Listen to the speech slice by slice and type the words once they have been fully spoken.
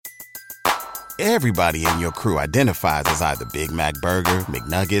Everybody in your crew identifies as either Big Mac Burger,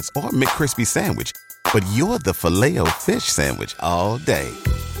 McNuggets, or McCrispy Sandwich. But you're the Filet-O-Fish Sandwich all day.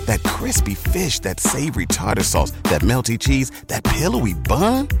 That crispy fish, that savory tartar sauce, that melty cheese, that pillowy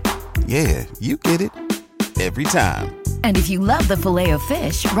bun. Yeah, you get it. Every time. And if you love the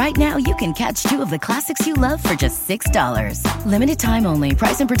Filet-O-Fish, right now you can catch two of the classics you love for just $6. Limited time only.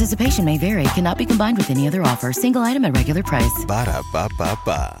 Price and participation may vary. Cannot be combined with any other offer. Single item at regular price.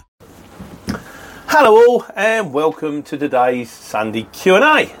 Ba-da-ba-ba-ba. Hello all, and welcome to today's Sunday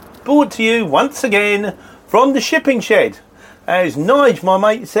Q&A. Brought to you once again from the shipping shed. As Nige, my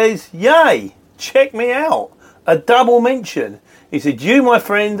mate, says, yay, check me out. A double mention. He said, you, my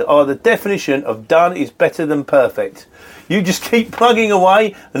friend, are the definition of done is better than perfect. You just keep plugging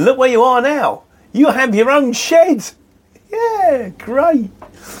away, and look where you are now. You have your own shed. Yeah, great.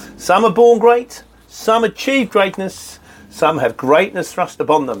 Some are born great, some achieve greatness, some have greatness thrust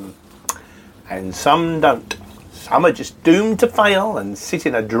upon them, and some don't. Some are just doomed to fail and sit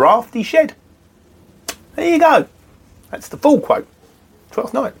in a drafty shed. There you go. That's the full quote.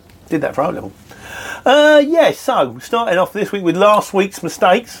 12th night. Did that for O-level. So starting off this week with last week's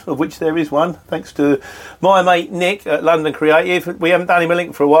mistakes, of which there is one, thanks to my mate Nick at London Creative. We haven't done him a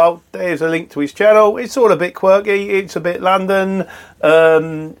link for a while. There's a link to his channel. It's all a bit quirky. It's a bit London.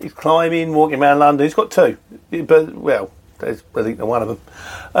 He's climbing, walking around London. He's got two, but well, there's I think one of them.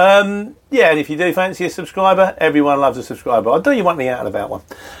 And if you do fancy a subscriber, everyone loves a subscriber. I'll do you one thing out about one.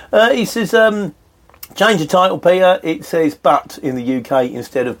 He says, change the title, Peter. It says but in the UK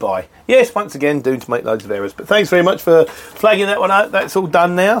instead of by. Yes, once again, doomed to make loads of errors. But thanks very much for flagging that one out. That's all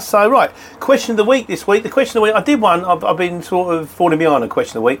done now. So, right, question of the week this week. The question of the week, I did one. I've been sort of falling behind on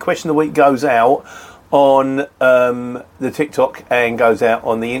question of the week. Question of the week goes out on the TikTok and goes out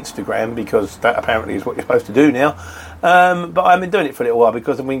on the Instagram, because that apparently is what you're supposed to do now. But I've been doing it for a little while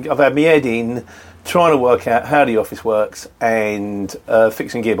because I've had my head in trying to work out how the office works and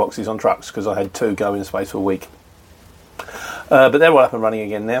fixing gearboxes on trucks, because I had two go in the space of a week. But they're all up and running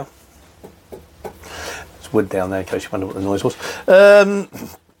again now. There's wood down there in case you wonder what the noise was. So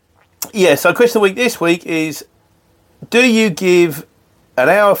question of the week this week is, do you give an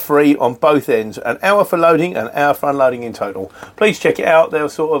hour free on both ends, an hour for loading, an hour for unloading in total? Please check it out.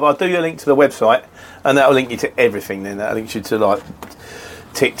 I'll do you a link to the website, and that'll link you to everything then. That'll link you to like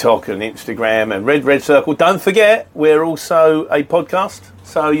TikTok and Instagram and Red Circle. Don't forget, we're also a podcast,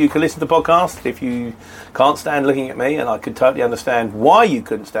 so you can listen to podcasts if you can't stand looking at me, and I could totally understand why you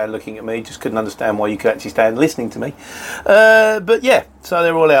couldn't stand looking at me, just couldn't understand why you could actually stand listening to me. But yeah, so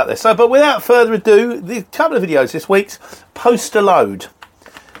they're all out there. But without further ado, the couple of videos this week's poster load,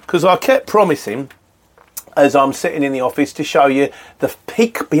 because I kept promising, as I'm sitting in the office, to show you the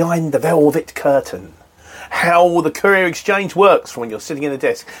peek behind the velvet curtain. How the courier exchange works when you're sitting in a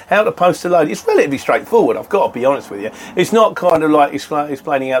desk. How to post a load. It's relatively straightforward, I've got to be honest with you. It's not kind of like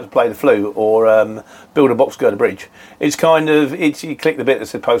explaining how to play the flute or build a box girder bridge. It's kind of, you click the bit that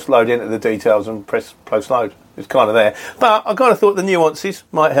says post load, enter the details and press post load. It's kind of there. But I kind of thought the nuances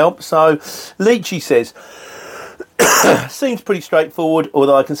might help. So Leachy says, seems pretty straightforward,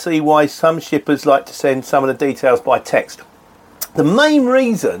 although I can see why some shippers like to send some of the details by text. The main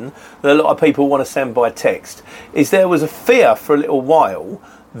reason that a lot of people want to send by text is there was a fear for a little while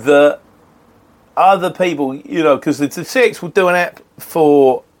that other people, because the CX will do an app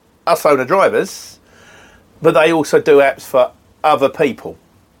for us owner drivers, but they also do apps for other people.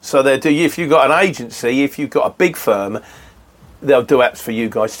 So they do, if you've got an agency, if you've got a big firm, they'll do apps for you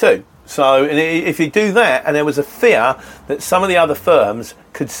guys too. So if you do that, and there was a fear that some of the other firms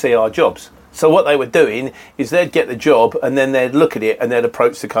could see our jobs. So what they were doing is they'd get the job and then they'd look at it and they'd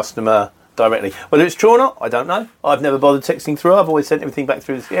approach the customer directly. Whether it's true or not, I don't know. I've never bothered texting through. I've always sent everything back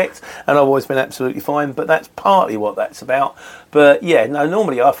through the CX and I've always been absolutely fine. But that's partly what that's about. But yeah, no,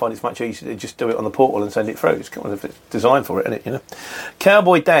 normally I find it's much easier to just do it on the portal and send it through. It's kind of designed for it, isn't it?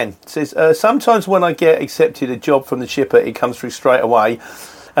 Cowboy Dan says, sometimes when I get accepted a job from the shipper, it comes through straight away.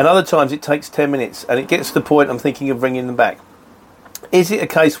 And other times it takes 10 minutes and it gets to the point I'm thinking of ringing them back. Is it a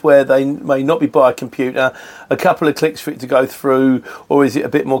case where they may not be by a computer, a couple of clicks for it to go through, or is it a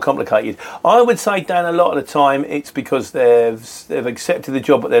bit more complicated? I would say, Dan, a lot of the time it's because they've accepted the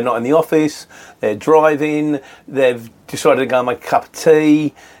job but they're not in the office, they're driving, they've decided to go and make a cup of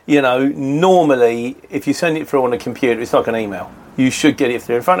tea. Normally if you send it through on a computer, it's like an email. You should get it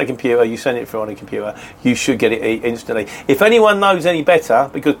through in front of a computer, you send it through on a computer, you should get it instantly. If anyone knows any better,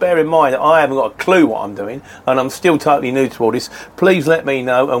 because bear in mind that I haven't got a clue what I'm doing and I'm still totally new to all this, please let me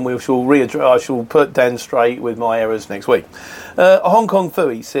know and I shall put Dan straight with my errors next week. Hong Kong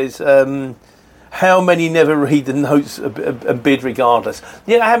Fooey says, how many never read the notes and bid regardless?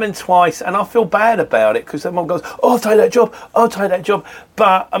 Yeah, it happened twice, and I feel bad about it because someone goes, "Oh, I'll take that job. I'll take that job."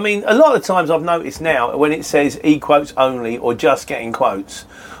 But I mean, a lot of times I've noticed now when it says e-quotes only or just getting quotes,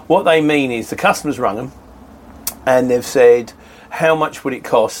 what they mean is the customer's rung them and they've said, "How much would it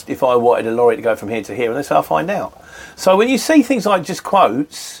cost if I wanted a lorry to go from here to here?" And they say, "I'll find out." So when you see things like just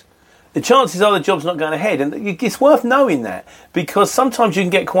quotes, the chances are the job's not going ahead, and it's worth knowing that because sometimes you can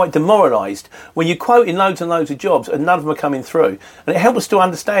get quite demoralised when you're quoting loads and loads of jobs and none of them are coming through. And it helps us to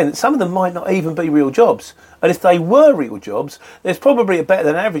understand that some of them might not even be real jobs. And if they were real jobs, there's probably a better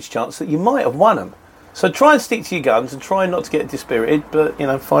than average chance that you might have won them. So try and stick to your guns and try not to get dispirited, but,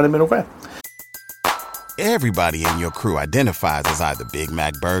 find a middle ground. Everybody in your crew identifies as either Big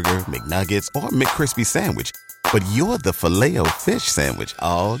Mac Burger, McNuggets, or McCrispy Sandwich. But you're the Filet-O-Fish Sandwich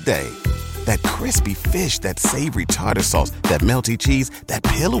all day. That crispy fish, that savory tartar sauce, that melty cheese, that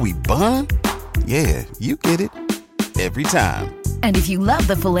pillowy bun. Yeah, you get it. Every time. And if you love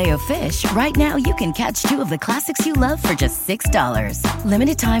the Filet-O-Fish, right now you can catch 2 of the classics you love for just $6.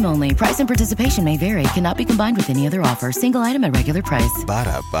 Limited time only. Price and participation may vary. Cannot be combined with any other offer. Single item at regular price.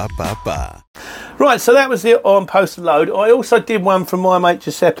 Ba-da-ba-ba-ba. Right, so that was it on Post and Load. I also did one from my mate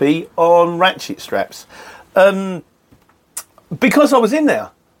Giuseppe on ratchet straps. Because I was in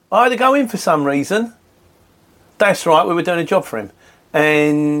there, I had to go in for some reason. That's right, we were doing a job for him,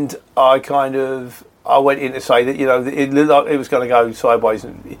 and I went in to say that it looked like it was going to go sideways.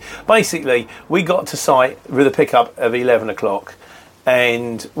 Basically, we got to site with a pickup of 11 o'clock,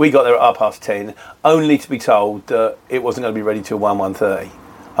 and we got there at 10:30, only to be told that it wasn't going to be ready till 1:30.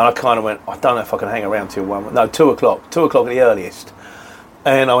 And I kind of went, I don't know if I can hang around till 2 o'clock. 2 o'clock at the earliest.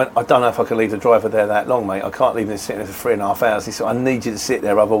 And I went, I don't know if I can leave the driver there that long, mate. I can't leave him sitting there for 3.5 hours. He said, I need you to sit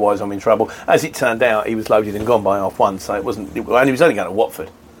there, otherwise I'm in trouble. As it turned out, he was loaded and gone by 1:30, so it wasn't, and he was only going to Watford.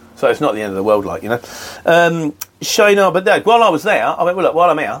 So it's not the end of the world, Shane, but while I was there, I went, well, look,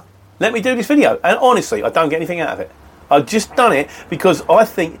 while I'm here, let me do this video. And honestly, I don't get anything out of it. I've just done it because I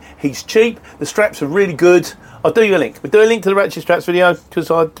think he's cheap. The straps are really good. I'll do you a link. We'll do a link to the Ratchet Straps video because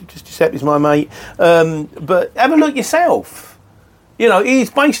Giuseppe's my mate. But have a look yourself. He's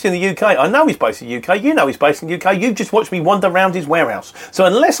based in the UK. I know he's based in the UK. You know he's based in the UK. You've just watched me wander around his warehouse. So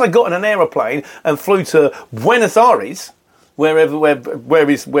unless I got on an aeroplane and flew to Buenos Aires, where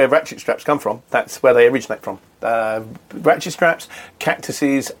ratchet straps come from, that's where they originate from. Ratchet straps,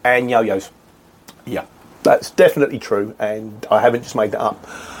 cactuses, and yo-yos. Yeah, that's definitely true, and I haven't just made that up.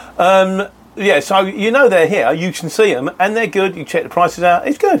 So they're here. You can see them, and they're good. You check the prices out.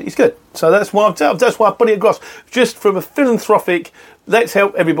 It's good. So that's why I put it across. Just from a philanthropic, let's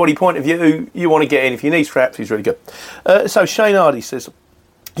help everybody point of view. You want to get in. If you need straps, he's really good. So Shane Hardy says,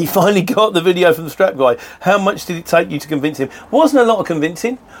 he finally got the video from the strap guy. How much did it take you to convince him? Wasn't a lot of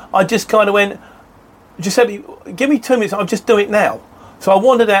convincing. I just kind of went, Giuseppe, give me 2 minutes. I'll just do it now. So I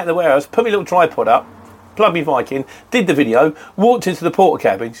wandered out of the warehouse, put my little tripod up, plugged me Viking, did the video, walked into the porter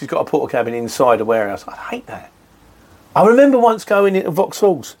cabin. She's got a porter cabin inside the warehouse. I hate that. I remember once going into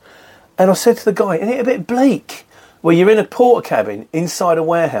Vauxhalls and I said to the guy, isn't it a bit bleak where you're in a porter cabin inside a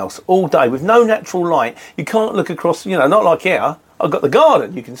warehouse all day with no natural light? You can't look across, not like here. I've got the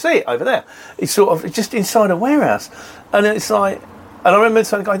garden, you can see it over there. It's sort of just inside a warehouse. And it's like, and I remember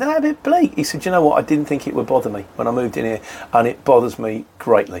saying to the guy, that's a bit bleak. He said, you know what, I didn't think it would bother me when I moved in here, and it bothers me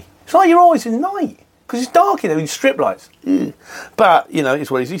greatly. It's like you're always in night. Because it's dark in there with strip lights. Ugh. But, it's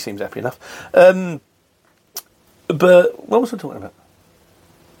what it is. He seems happy enough. But what was I talking about?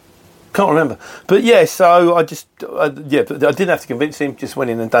 Can't remember. But yeah, so I didn't have to convince him, just went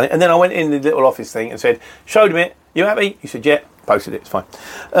in and done it. And then I went in the little office thing and said, showed him it. You happy? He said, yeah. Posted it, it's fine.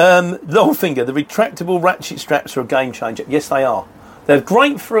 Longfinger, the retractable ratchet straps are a game changer. Yes, they are. They're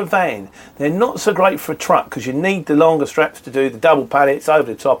great for a van. They're not so great for a truck because you need the longer straps to do the double pallets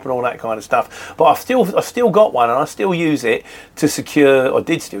over the top and all that kind of stuff. But I've still got one, and I still use it to secure, or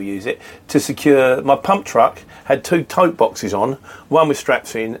did still use it to secure my pump truck. Had 2 tote boxes on, one with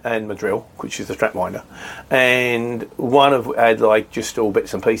straps in and my drill, which is the strap winder, and one had just all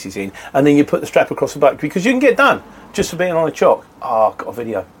bits and pieces in, and then you put the strap across the back because you can get done just for being on a chock. Oh, I've got a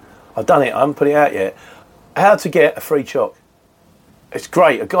video. I've done it. I haven't put it out yet. How to get a free chock. It's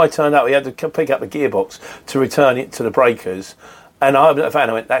great. A guy turned up. He had to pick up the gearbox to return it to the breakers, and I opened the van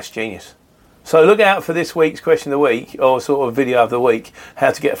and I went, "That's genius." So look out for this week's question of the week, or sort of video of the week,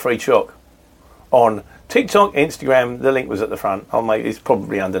 how to get a free chock on TikTok, Instagram. The link was at the front. It's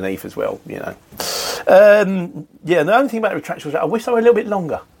probably underneath as well. The only thing about the retractable, I wish they were a little bit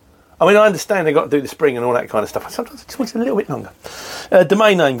longer. I mean, I understand they've got to do the spring and all that kind of stuff. Sometimes I just want it a little bit longer.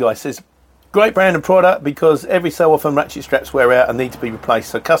 Domain name guy says, Great brand and product because every so often ratchet straps wear out and need to be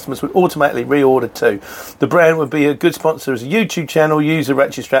replaced, so customers would automatically reorder too. The brand would be a good sponsor as a YouTube channel, use the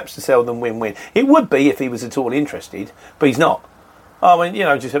ratchet straps to sell them win-win. It would be if he was at all interested, but he's not. I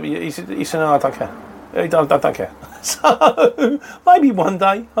mean, just he said, no, I don't care. I don't care. So maybe one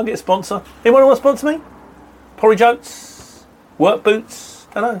day I'll get a sponsor. Anyone want to sponsor me? Porridge oats, work boots.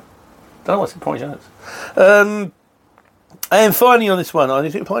 Don't know what's in porridge oats. And finally on this one,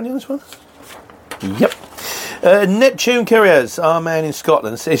 is it finally on this one? Yep. Neptune Couriers, our man in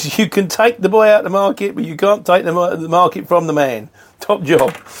Scotland, says you can take the boy out of the market, but you can't take the market from the man. Top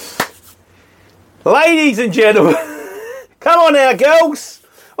job. Ladies and gentlemen, come on now, girls.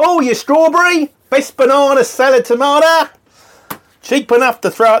 Oh, your strawberry, best banana, salad, tomato. Cheap enough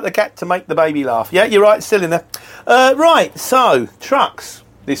to throw at the cat to make the baby laugh. Yeah, you're right, still in there. Right, so, trucks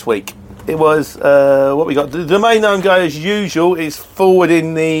this week. It was, what we got. The main known guy, as usual, is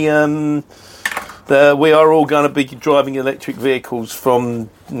forwarding we are all going to be driving electric vehicles from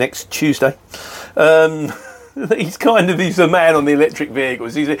next Tuesday. He's a man on the electric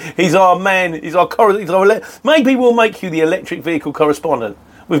vehicles. He's our man. Maybe we'll make you the electric vehicle correspondent.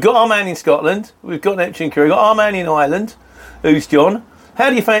 We've got our man in Scotland. We've got Neptune Courier. We've got our man in Ireland, who's John. How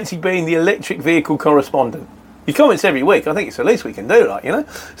do you fancy being the electric vehicle correspondent? He comments every week. I think it's the least we can do,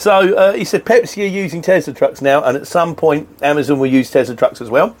 So he said Pepsi are using Tesla trucks now, and at some point Amazon will use Tesla trucks as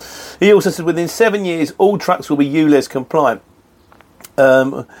well. He also said within 7 years all trucks will be ULEZ compliant.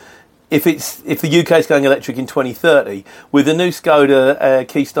 If the UK is going electric in 2030, with the new Skoda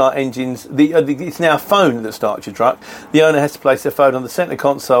Keystart engines, it's now a phone that starts your truck. The owner has to place their phone on the centre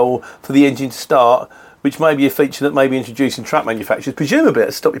console for the engine to start, which may be a feature that may be introduced in truck manufacturers, presumably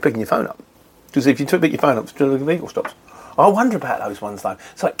to stop you picking your phone up. Because if you pick your phone up, the vehicle stops. I wonder about those ones though.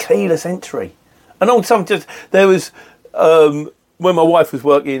 It's like keyless entry. And also, there was when my wife was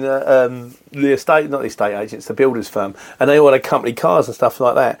working at not the estate agents, the builders firm, and they all had company cars and stuff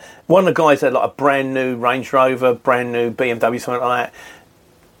like that. One of the guys had like a brand new Range Rover, brand new BMW, something like that.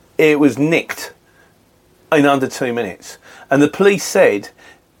 It was nicked in under 2 minutes, and the police said,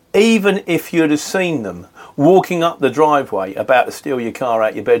 even if you'd have seen them walking up the driveway about to steal your car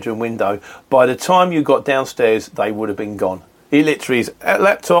out your bedroom window, by the time you got downstairs, they would have been gone. It literally is a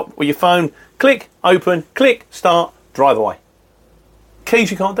laptop with your phone, click, open, click, start, drive away. Keys,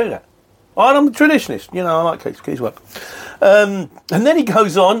 you can't do that. I'm a traditionalist, I like keys. Keys work. And then he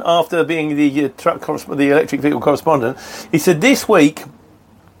goes on, after being the electric vehicle correspondent, he said this week,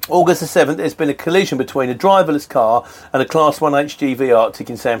 August the 7th, there's been a collision between a driverless car and a Class 1 HGV Arctic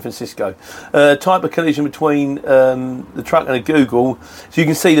in San Francisco. Type of collision between the truck and a Google, so you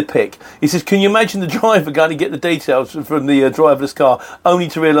can see the pic. He says, can you imagine the driver going to get the details from the driverless car, only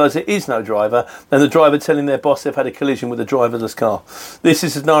to realise there is no driver, and the driver telling their boss they've had a collision with a driverless car. This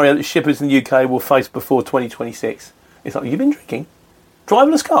is a scenario that shippers in the UK will face before 2026. It's like, you've been drinking?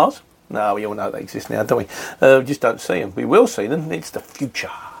 Driverless cars? No, we all know they exist now, don't we? We just don't see them. We will see them. It's the future.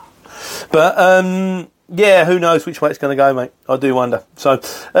 But, who knows which way it's going to go, mate. I do wonder. So,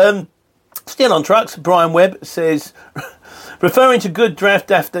 still on trucks, Brian Webb says, referring to good draft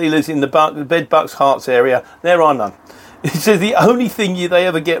daft dealers in the Bed Bucks Hearts area, there are none. He says the only thing they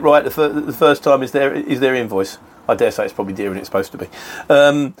ever get right the first time is their invoice. I dare say it's probably dearer than it's supposed to be.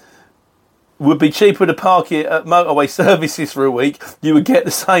 Would be cheaper to park it at motorway services for a week. You would get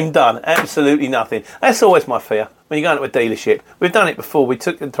the same done. Absolutely nothing. That's always my fear. When you're going to a dealership, we've done it before. We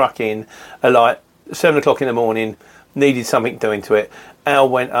took the truck in at like 7 o'clock in the morning, needed something doing to it. Al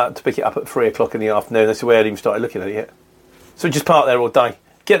went up to pick it up at 3 o'clock in the afternoon. That's where I hadn't even started looking at it yet. So we just parked there all day.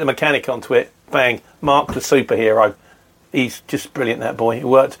 Get the mechanic onto it. Bang. Mark the superhero. He's just brilliant, that boy. He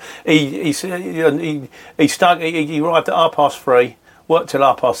worked. He stuck. He arrived at 3:30. Worked till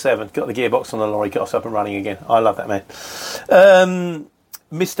 7:30. Got the gearbox on the lorry. Got us up and running again. I love that man.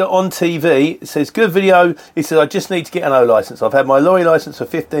 Mr. On TV says, good video. He says, I just need to get an O licence. I've had my lorry licence for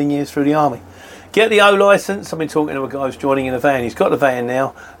 15 years through the army. Get the O licence. I've been talking to a guy who's joining in a van. He's got the van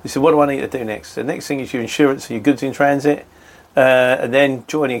now. He said, what do I need to do next? The next thing is your insurance and your goods in transit, and then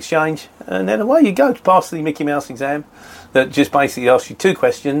joining exchange, and then away you go to pass the Mickey Mouse exam that just basically asks you 2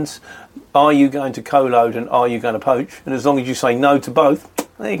 questions. Are you going to co-load and are you going to poach? And as long as you say no to both,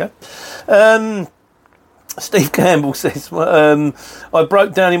 there you go. Steve Campbell says, I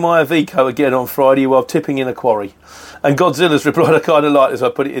broke down in my Iveco again on Friday while tipping in a quarry. And Godzilla's replied, I kind of like as I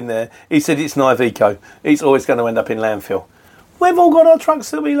put it in there. He said, it's an Iveco. It's always going to end up in landfill. We've all got our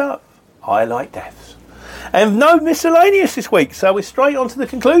trucks that we love. I like deaths. And no miscellaneous this week, so we're straight on to the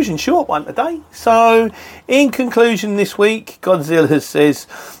conclusion. Short one today. So, in conclusion this week, Godzilla says,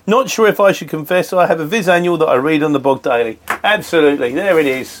 not sure if I should confess I have a Viz Annual that I read on the Bog Daily. Absolutely, there it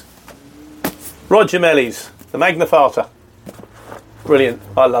is. Roger Melly's The Magna Carta. Brilliant.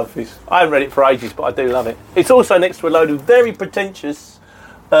 I love this. I haven't read it for ages, but I do love it. It's also next to a load of very pretentious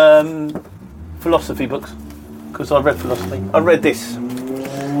philosophy books, because I read philosophy. I read this.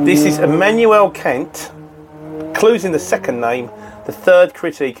 This is Immanuel Kant, Clues in the Second Name, the Third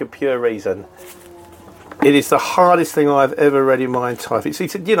Critique of Pure Reason. It is the hardest thing I've ever read in my entire life.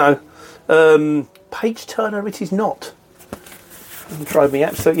 It's you know, page turner it is not. It drove me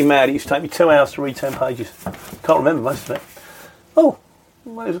absolutely mad. It used to take me 2 hours to read 10 pages. Can't remember most of it. Oh,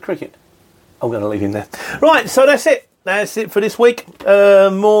 where's the cricket? I'm going to leave him there. Right, so that's it. That's it for this week.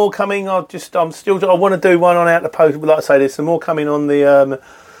 More coming. I want to do one on Out the Post. Like I say, there's some more coming on the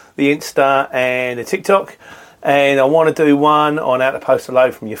Insta and the TikTok. And I want to do one on Out the Post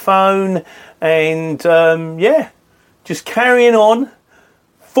Alone from your phone. And yeah, just carrying on,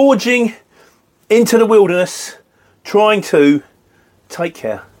 forging into the wilderness, trying to take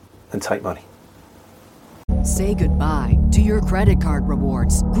care and take money. Say goodbye to your credit card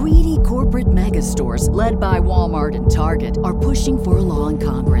rewards. Greedy corporate mega stores, led by Walmart and Target, are pushing for a law in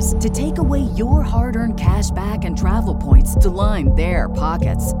Congress to take away your hard-earned cash back and travel points to line their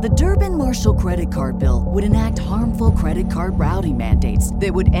pockets. The Durbin-Marshall credit card bill would enact harmful credit card routing mandates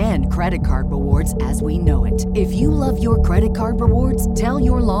that would end credit card rewards as we know it. If you love your credit card rewards, tell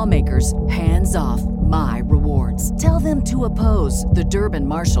your lawmakers, hands off my rewards. Tell them to oppose the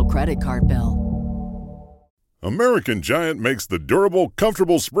Durbin-Marshall credit card bill. American Giant makes the durable,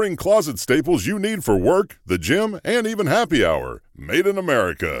 comfortable spring closet staples you need for work, the gym, and even happy hour. Made in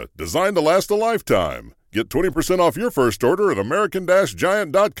America, designed to last a lifetime. Get 20% off your first order at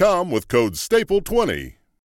American-Giant.com with code STAPLE20.